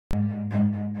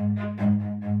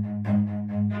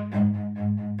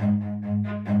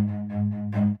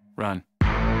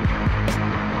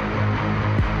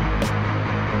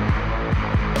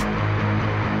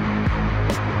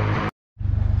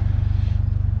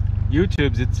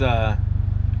YouTube's, it's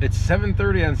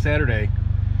 7:30 on Saturday.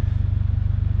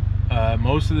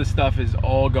 Most of the stuff is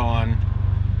all gone,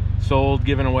 sold,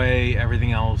 given away,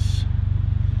 everything else.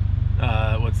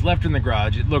 What's left in the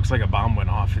garage, it looks like a bomb went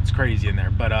off. It's crazy in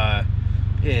there, but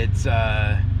it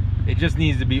just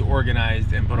needs to be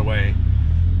organized and put away.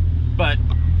 But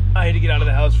I had to get out of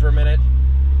the house for a minute.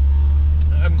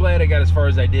 I'm glad I got as far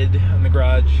as I did in the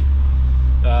garage.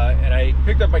 And I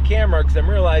picked up my camera because I'm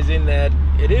realizing that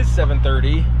it is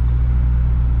 7:30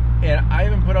 and I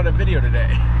haven't put out a video today.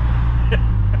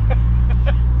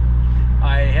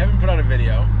 I haven't put out a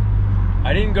video.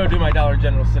 I didn't go do my Dollar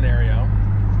General scenario.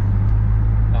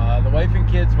 The wife and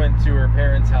kids went to her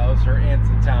parents' house. Her aunt's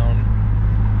in town.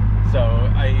 So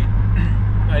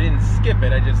I didn't skip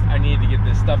it. I needed to get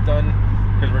this stuff done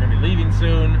because we're going to be leaving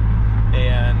soon.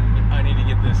 And I need to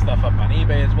get this stuff up on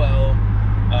eBay as well.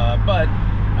 But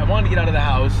I wanted to get out of the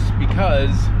house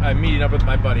because I'm meeting up with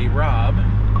my buddy Rob,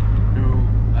 who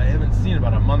I haven't seen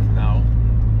about a month now,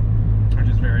 which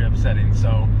is very upsetting.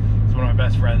 So he's one of my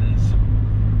best friends,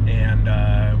 and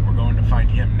we're going to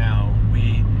find him now.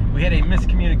 We had a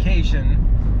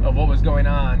miscommunication of what was going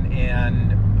on,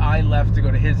 and I left to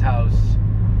go to his house,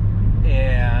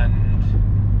 and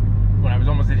when I was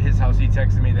almost at his house, he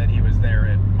texted me that he was there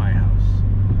at my house.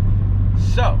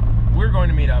 So we're going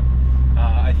to meet up.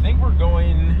 I think we're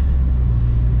going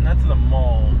not to the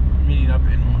mall, meeting up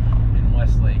in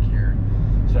Westlake here.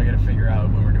 So I got to figure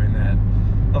out when we're doing that.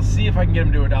 I'll see if I can get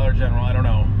him to a Dollar General. I don't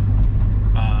know.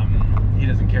 He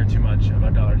doesn't care too much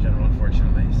about Dollar General,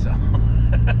 unfortunately. So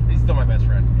he's still my best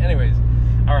friend. Anyways,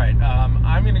 all right.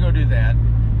 I'm gonna go do that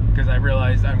because I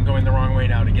realized I'm going the wrong way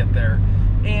now to get there.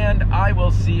 And I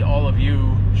will see all of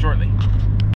you shortly.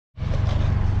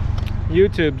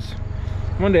 YouTubes,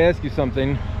 I wanted to ask you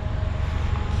something.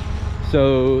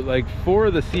 So like 4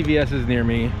 of the CVS's near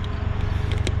me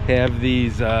have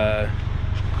these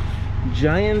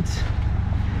giant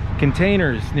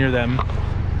containers near them,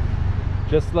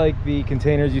 just like the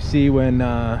containers you see when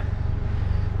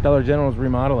Dollar General is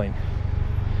remodeling.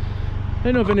 I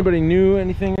don't know if anybody knew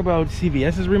anything about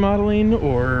CVS's remodeling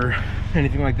or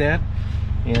anything like that.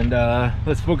 And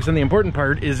let's focus on the important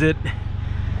part. Is it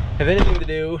have anything to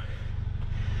do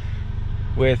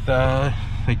with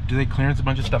like, do they clearance a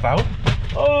bunch of stuff out?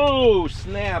 Oh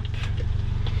snap!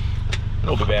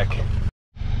 We'll be back.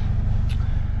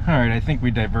 All right, I think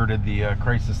we diverted the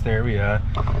crisis there. We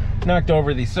knocked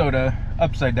over the soda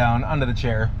upside down onto the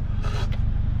chair,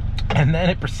 and then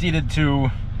it proceeded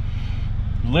to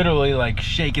literally like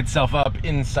shake itself up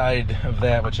inside of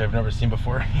that, which I've never seen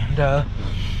before. And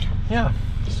yeah,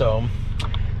 so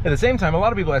at the same time, a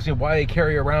lot of people ask me why I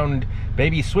carry around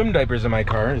baby swim diapers in my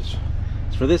car. It's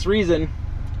for this reason,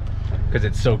 because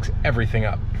it soaks everything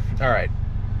up. All right,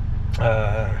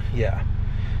 yeah,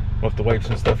 we'll have to wipe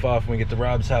some stuff off when we get to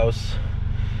Rob's house.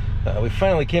 We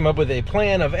finally came up with a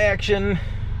plan of action.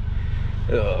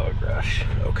 Oh gosh,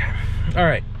 okay. All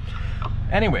right,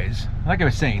 anyways, like I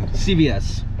was saying,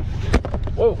 CVS.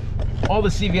 Whoa, all the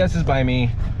CVS's by me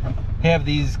have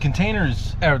these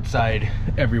containers outside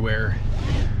everywhere.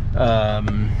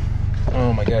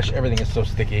 Oh my gosh, everything is so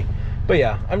sticky. But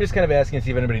yeah, I'm just kind of asking to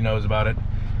see if anybody knows about it.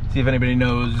 See if anybody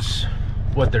knows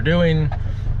what they're doing.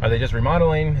 Are they just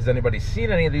remodeling? Has anybody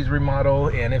seen any of these remodel?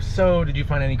 And if so, did you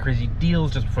find any crazy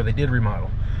deals just before they did remodel?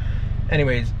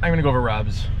 Anyways, I'm gonna go over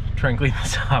Rob's, try and clean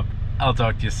this up. I'll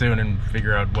talk to you soon and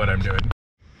figure out what I'm doing.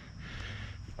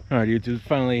 All right, YouTube's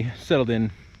finally settled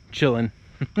in, chilling,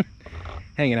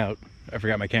 hanging out. I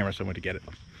forgot my camera, so I went to get it.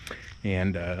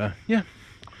 And yeah,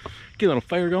 get a little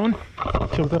fire going.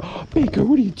 Oh, Baker,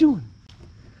 what are you doing?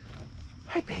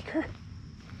 Hi, Baker.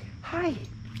 Hi.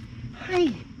 Hi.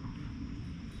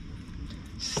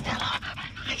 Stella.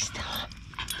 Hi, Stella.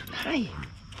 Hi.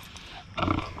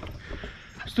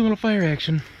 Just doing a little fire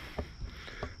action.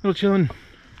 A little chilling.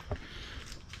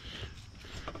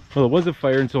 Well, it was a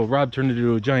fire until Rob turned it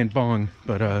into a giant bong,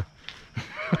 but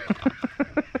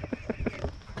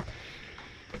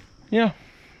yeah,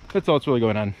 that's all that's really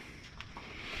going on.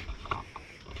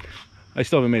 I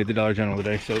still haven't made it to Dollar General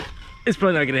today, so it's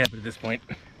probably not gonna happen at this point.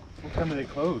 What time do they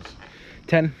close?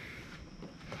 10.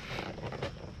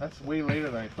 That's way later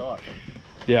than I thought.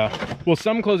 Yeah. Well,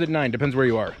 some close at 9. Depends where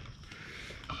you are.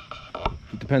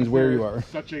 It depends where you are.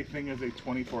 Such a thing as a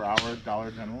 24-hour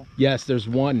Dollar General? Yes, there's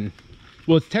one.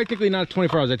 Well, it's technically not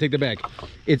 24 hours. I take that back.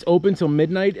 It's open till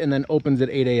midnight and then opens at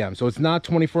 8 a.m. So it's not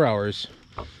 24 hours,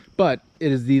 but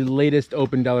it is the latest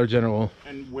open Dollar General.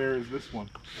 And where is this one?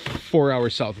 4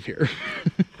 hours south of here.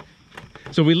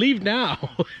 So we leave now.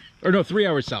 Or no, 3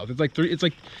 hours south. It's like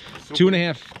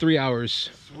 2.5, 3 hours.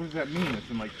 what does that mean? It's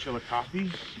in like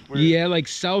Chillicothe? Yeah, like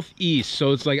southeast.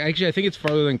 So it's like, actually, I think it's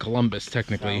farther than Columbus,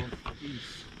 technically. Southeast.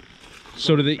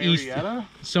 So to the east, Marietta?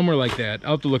 somewhere like that.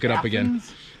 I'll have to look it up again.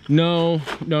 Athens? No,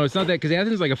 it's not that, because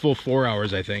Athens is like a full 4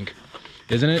 hours, I think.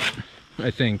 Isn't it? I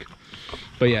think.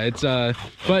 But yeah, it's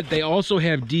but they also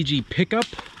have DG pickup.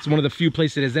 It's one of the few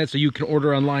places that has that, so you can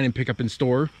order online and pick up in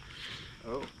store.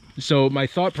 Oh. So my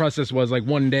thought process was like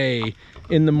one day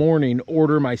in the morning,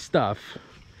 order my stuff,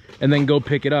 and then go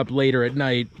pick it up later at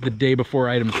night, the day before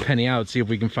items penny out, see if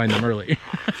we can find them early.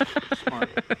 Smart.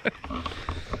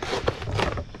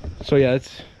 So yeah,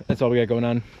 that's all we got going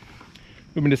on.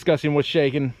 We've been discussing what's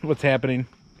shaking, what's happening,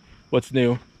 what's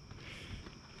new.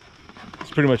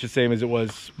 It's pretty much the same as it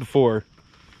was before,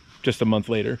 just a month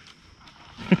later.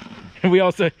 And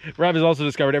Rob has also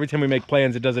discovered every time we make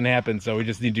plans, it doesn't happen. So we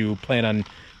just need to plan on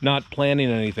not planning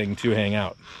anything to hang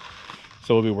out.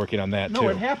 So we'll be working on that too. No,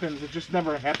 it happens. It just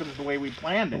never happens the way we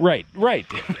planned it. Right.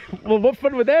 Well, what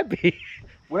fun would that be?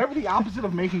 Whatever the opposite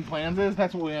of making plans is,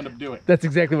 that's what we end up doing. That's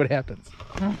exactly what happens.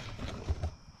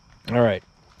 All right.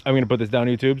 I'm going to put this down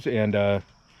YouTube's and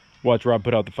watch Rob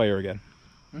put out the fire again.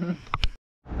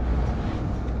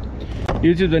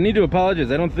 YouTube, I need to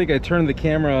apologize. I don't think I turned the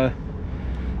camera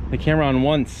on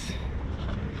once.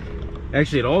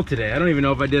 Actually, at all today. I don't even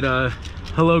know if I did a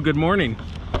hello, good morning.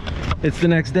 It's the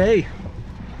next day.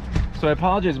 So I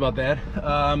apologize about that.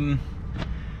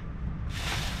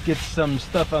 Get some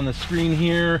stuff on the screen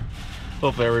here.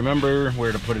 Hopefully I remember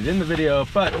where to put it in the video.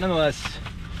 But nonetheless,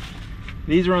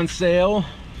 these are on sale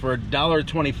for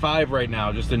 $1.25 right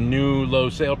now. Just a new low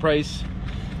sale price.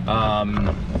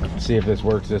 Let's see if this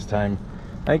works this time.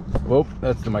 Whoa,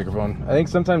 that's the microphone. I think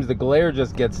sometimes the glare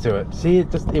just gets to it. See,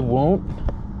 it won't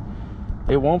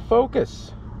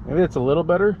focus. Maybe it's a little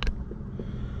better.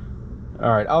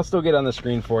 All right, I'll still get on the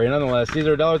screen for you. Nonetheless, these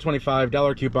are $1.25,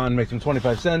 dollar coupon makes them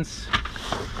 25 cents.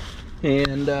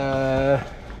 And got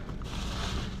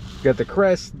the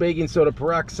Crest baking soda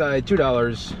peroxide,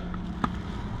 $2.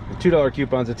 The $2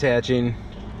 coupons attaching,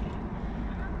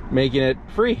 making it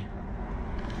free.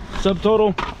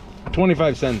 Subtotal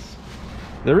 25 cents.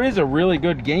 There is a really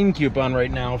good Gain coupon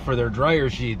right now for their dryer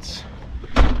sheets.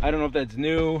 I don't know if that's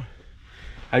new.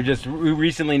 I just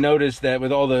recently noticed that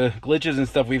with all the glitches and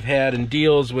stuff we've had and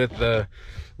deals with the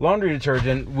laundry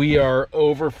detergent, we are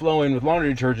overflowing with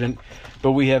laundry detergent,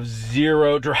 but we have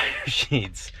 0 dryer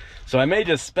sheets. So I may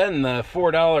just spend the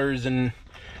 $4 and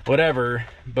whatever,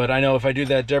 but I know if I do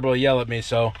that, Deborah will yell at me,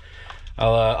 so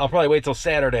I'll probably wait till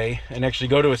Saturday and actually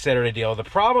go to a Saturday deal. The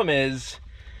problem is,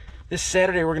 this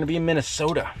Saturday we're going to be in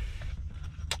Minnesota.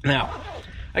 Now,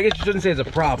 I guess you shouldn't say it's a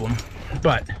problem,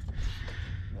 but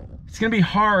it's going to be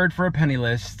hard for a penny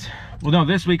list. Well, no,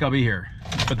 this week I'll be here,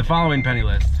 but the following penny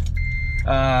list.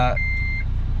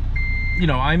 You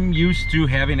know, I'm used to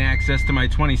having access to my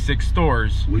 26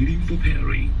 stores. Waiting for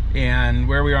Perry. And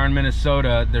where we are in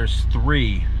Minnesota, there's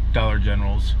 3 Dollar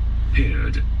Generals.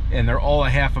 Paired. And they're all a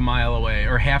half a mile away,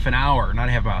 or half an hour, not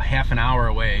half an hour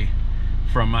away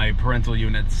from my parental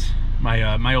units,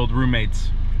 my old roommates.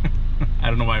 I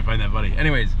don't know why I find that funny.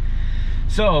 Anyways,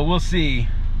 so we'll see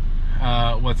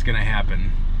what's gonna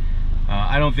happen.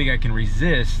 I don't think I can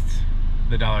resist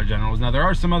the Dollar Generals. Now there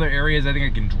are some other areas I think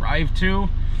I can drive to,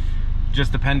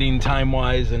 just depending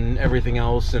time-wise and everything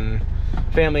else, and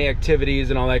family activities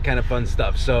and all that kind of fun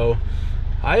stuff. So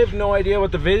I have no idea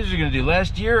what the videos are gonna do.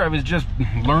 Last year I was just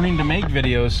learning to make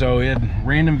videos, so we had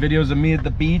random videos of me at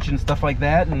the beach and stuff like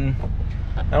that, and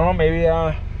I don't know, maybe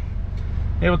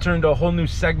it'll turn into a whole new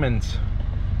segment,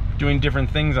 doing different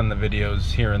things on the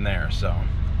videos here and there. So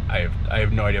I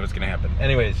have no idea what's gonna happen.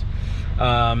 Anyways,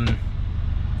 all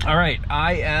right,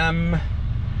 I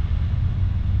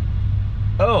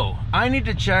need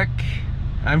to check.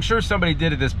 I'm sure somebody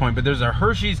did at this point, but there's a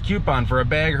Hershey's coupon for a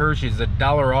bag Hershey's,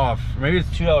 $1 off. Maybe it's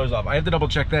 $2 off. I have to double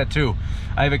check that too.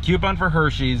 I have a coupon for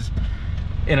Hershey's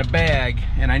in a bag,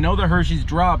 and I know the Hershey's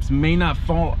drops may not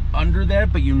fall under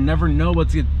that, but you never know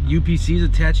what's UPC's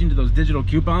attaching to those digital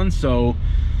coupons. So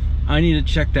I need to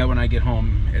check that when I get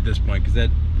home at this point, because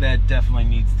that definitely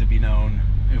needs to be known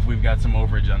if we've got some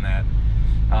overage on that.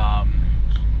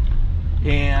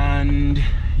 And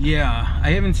yeah, I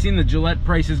haven't seen the Gillette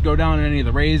prices go down on any of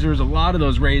the razors. A lot of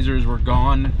those razors were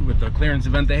gone with the clearance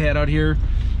event they had out here,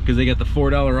 because they got the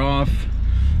 $4 off.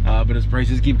 But as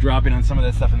prices keep dropping on some of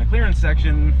that stuff in the clearance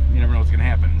section, you never know what's gonna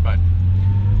happen. But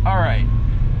all right,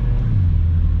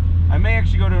 I may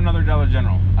actually go to another Dollar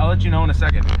General. I'll let you know in a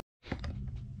second. All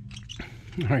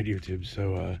right, YouTube,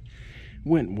 so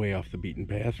went way off the beaten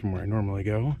path from where I normally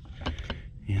go,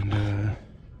 and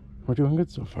we're doing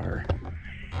good so far.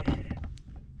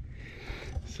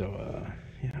 So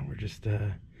yeah, we're just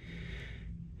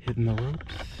hitting the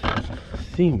ropes,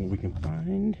 seeing what we can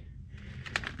find.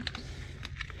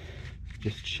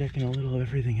 Just checking a little of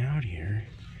everything out here.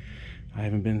 I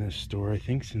haven't been in this store, I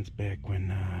think, since back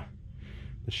when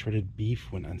the shredded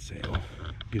beef went on sale.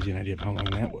 Gives you an idea of how long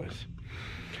that was.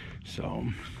 So,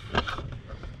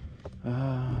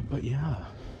 but yeah,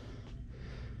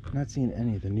 not seeing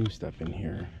any of the new stuff in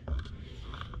here.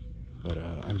 But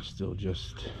I'm still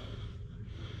just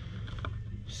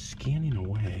scanning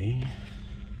away,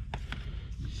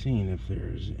 seeing if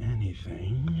there's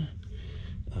anything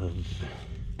of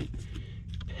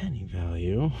penny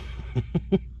value.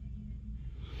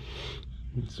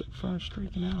 And so far,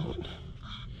 striking out.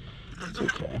 It's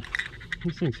okay.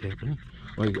 These things happen.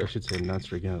 Well, I should say I'm not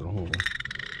striking out at all.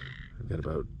 I've got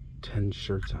about 10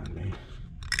 shirts on me.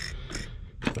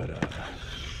 But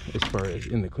as far as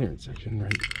in the clearance section,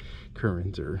 right?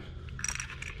 Current or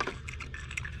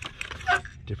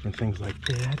different things like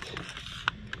that.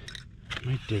 I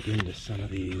might dig into some of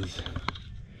these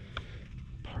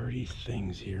party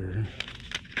things here.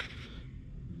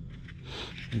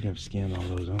 I think I've scanned all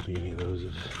those. I don't think any of those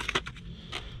have.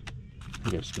 I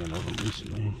think I've scanned all of them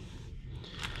recently.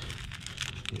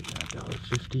 Get that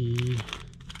 $1.50.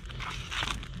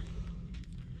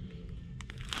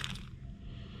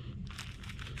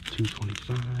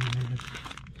 $2.25.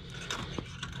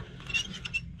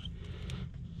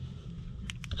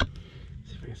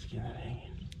 See if I can scan that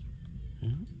hanging.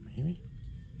 Maybe?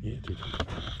 Yeah,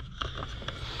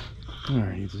 $2.25.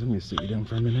 Alright, so I'm going to sit you down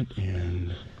for a minute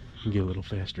and get a little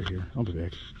faster here. I'll be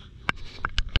back.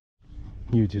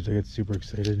 YouTube, I got super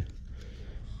excited.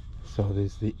 So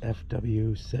there's the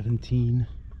FW17.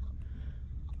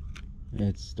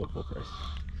 It's still full price.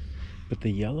 But the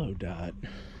yellow dot,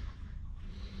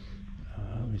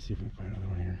 let me see if we can find another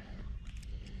one here.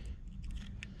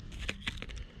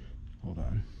 Hold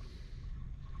on.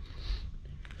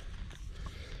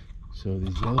 So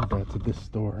these yellow dots at this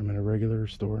store, I'm in a regular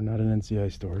store, not an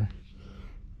NCI store.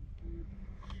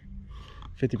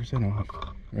 50% off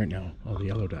right now, all the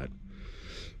yellow dot.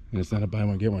 And it's not a buy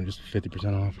one get one, just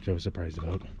 50% off, which I was surprised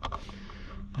about.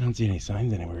 I don't see any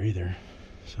signs anywhere either.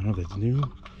 So I don't know if that's new.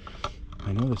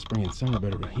 I know the spring and summer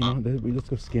better, but you know, let's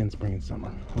go scan spring and summer.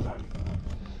 Hold on.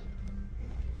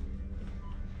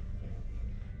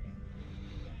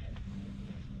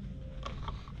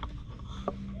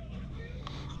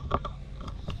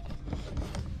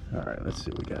 All right, let's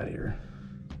see what we got here.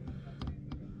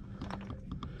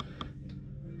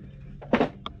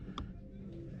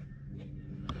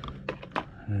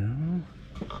 No,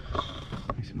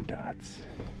 some dots.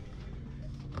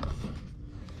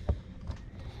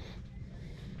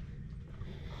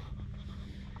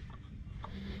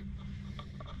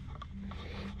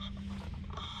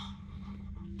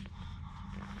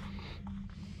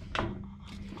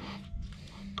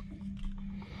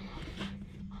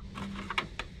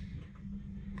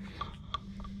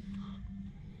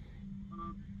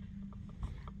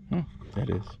 Oh, that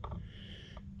is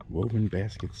woven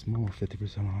basket small,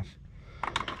 50% off.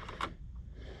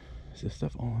 Is this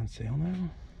stuff all on sale now?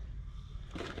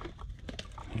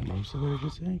 And most of it, I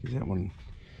should say, because that one,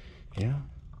 yeah,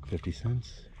 50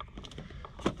 cents.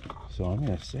 So I'm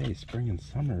gonna say spring and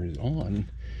summer is on.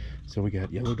 So we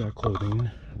got yellow dot clothing,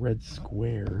 red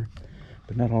square,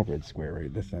 but not all red square,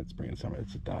 right? That's not spring and summer,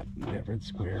 it's a dot. Yeah, red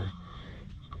square.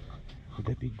 Would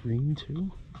that be green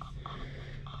too?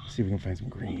 Let's see if we can find some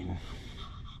green.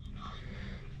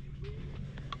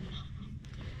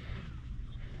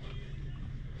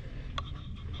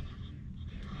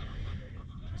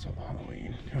 That's all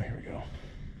Halloween. Oh, here we go.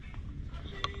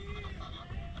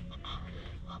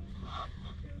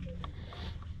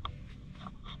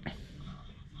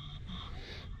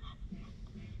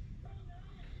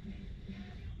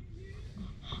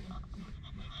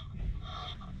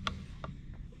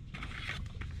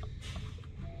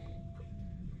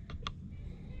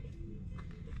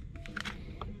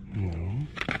 No.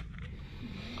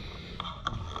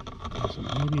 So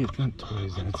maybe it's not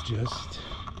toys and it's just.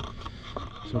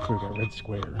 So far we got red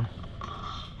square.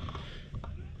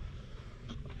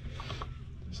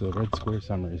 So the red square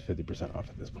summer is 50% off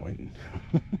at this point.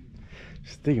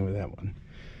 Sticking with that one.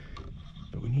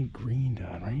 But we need green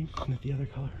dot, right? Not the other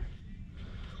color.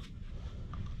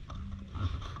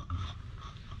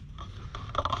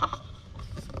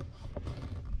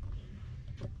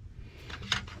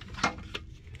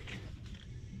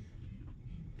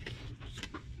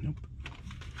 Nope.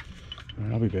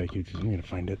 Alright, I'll be back, YouTube. I'm gonna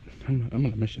find it. I'm on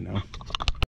a mission now.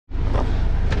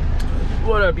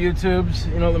 What up, YouTubes?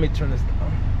 You know, let me turn this down.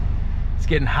 It's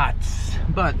getting hot,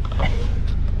 but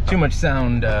too much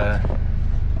sound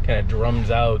kind of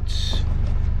drums out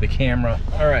the camera.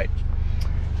 All right.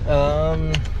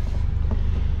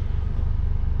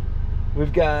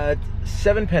 We've got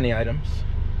 7 penny items.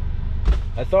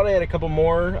 I thought I had a couple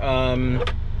more,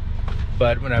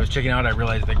 but when I was checking out, I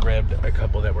realized I grabbed a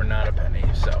couple that were not a penny.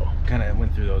 So kind of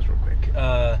went through those real quick.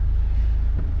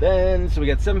 So we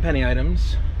got 7 penny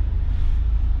items.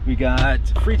 We got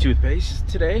free toothpaste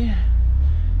today.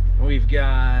 We've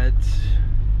got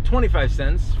 25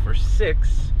 cents for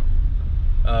 6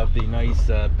 of the nice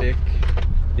Bic,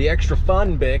 the extra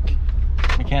fun Bic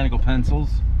mechanical pencils.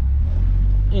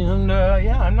 And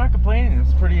yeah, I'm not complaining. I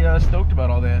was pretty stoked about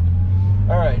all that.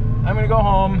 All right, I'm gonna go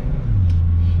home.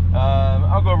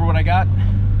 I'll go over what I got,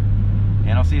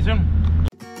 and I'll see you soon.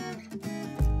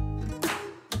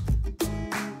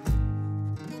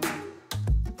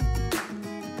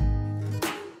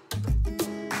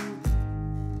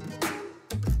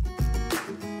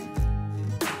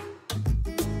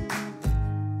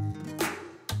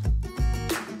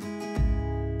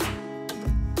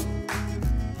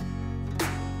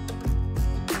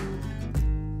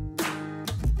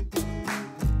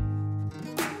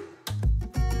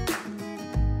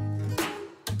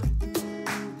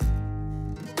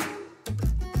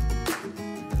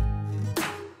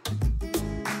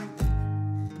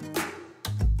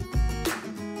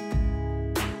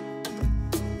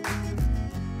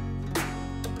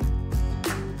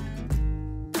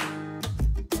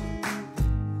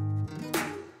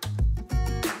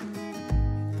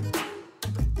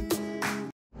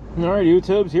 All right,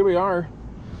 YouTubes, here we are.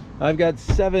 I've got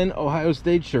 7 Ohio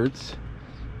State shirts.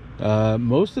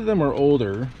 Most of them are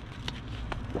older.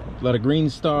 A lot of Green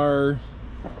Star.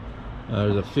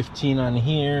 There's a 15 on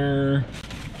here.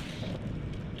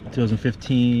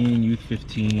 2015, Youth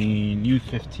 15, Youth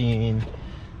 15.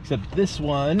 Except this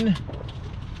one,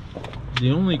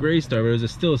 the only Gray Star, but it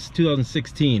was still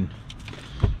 2016.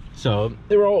 So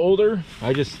they were all older.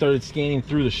 I just started scanning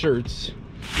through the shirts.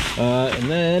 And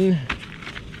then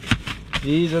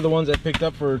these are the ones I picked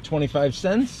up for 25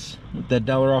 cents with that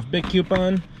 $1 off Bic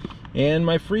coupon and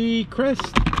my free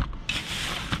crest.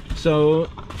 So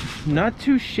not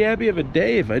too shabby of a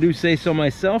day, if I do say so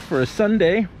myself, for a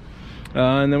Sunday.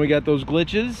 And then we got those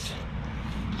glitches,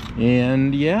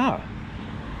 and yeah.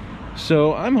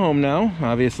 So I'm home now,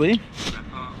 obviously.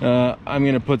 I'm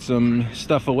gonna put some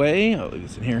stuff away. I'll leave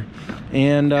this in here,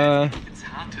 and it's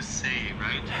hard to say,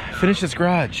 right? Finish this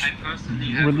garage.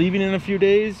 We're leaving in a few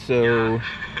days, so yeah.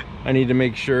 I need to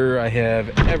make sure I have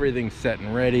everything set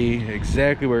and ready,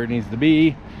 exactly where it needs to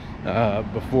be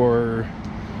before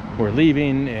we're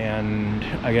leaving, and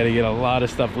I got to get a lot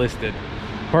of stuff listed.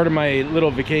 Part of my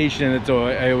little vacation that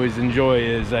I always enjoy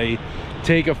is I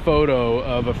take a photo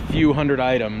of a few hundred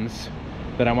items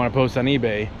that I want to post on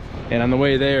eBay, and on the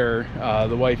way there,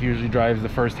 the wife usually drives the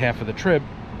first half of the trip,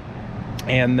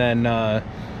 and then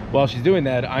while she's doing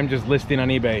that, I'm just listing on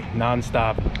eBay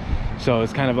nonstop. So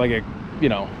it's kind of like a, you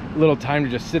know, little time to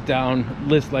just sit down,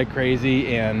 list like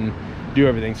crazy, and do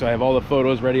everything. So I have all the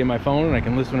photos ready on my phone, and I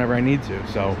can list whenever I need to.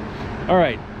 So, all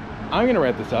right, I'm gonna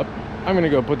wrap this up. I'm gonna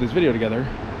go put this video together,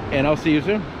 and I'll see you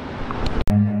soon.